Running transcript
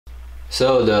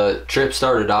So the trip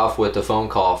started off with a phone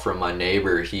call from my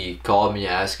neighbor. He called me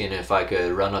asking if I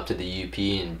could run up to the UP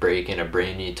and break in a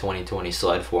brand new 2020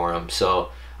 sled for him. So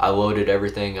I loaded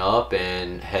everything up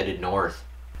and headed north.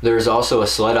 There's also a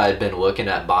sled I had been looking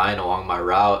at buying along my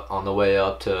route on the way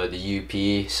up to the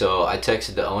UP. So I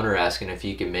texted the owner asking if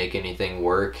he could make anything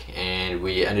work, and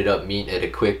we ended up meeting at a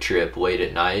Quick Trip late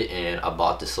at night, and I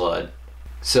bought the sled.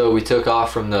 So we took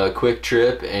off from the Quick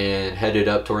Trip and headed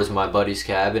up towards my buddy's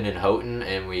cabin in Houghton,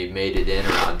 and we made it in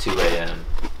around 2 a.m.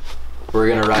 We're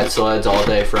gonna ride sleds all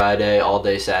day Friday, all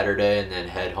day Saturday, and then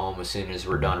head home as soon as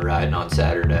we're done riding on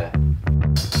Saturday.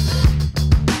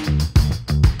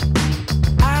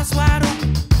 Eyes wide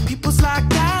open, people's like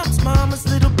dogs, mama's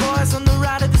little boys on the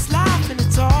ride of this life, and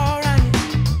it's alright.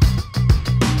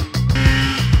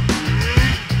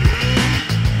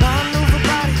 Mind over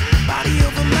body, body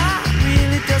over mind.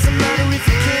 Really doesn't matter if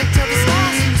you can't tell the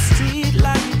stars in the street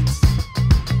lights.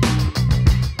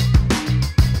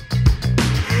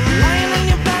 Lying on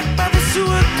your back by the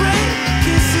sewer grate,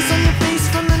 kisses on your face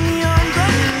from the neon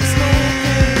gray. There's no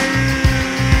pain.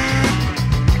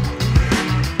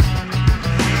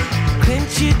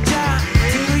 Clench your jaw,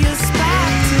 tingle your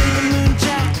spine, till the moon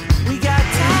jack. We got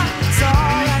time, it's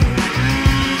alright.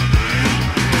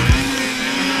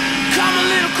 Come a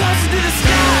little closer to the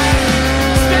sky.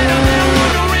 It's better than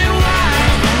wondering why.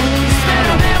 It's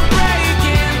better than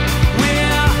breaking.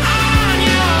 We're on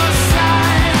your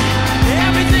side.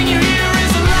 Everything you hear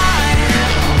is a lie,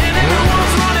 and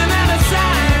everyone's running out of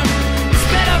time. It's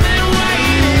better than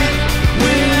waiting.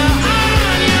 We're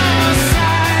on your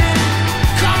side.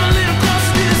 Come a little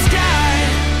closer to the sky.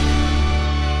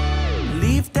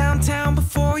 Leave downtown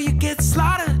before you get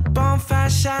slaughtered. Bonfire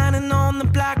shining on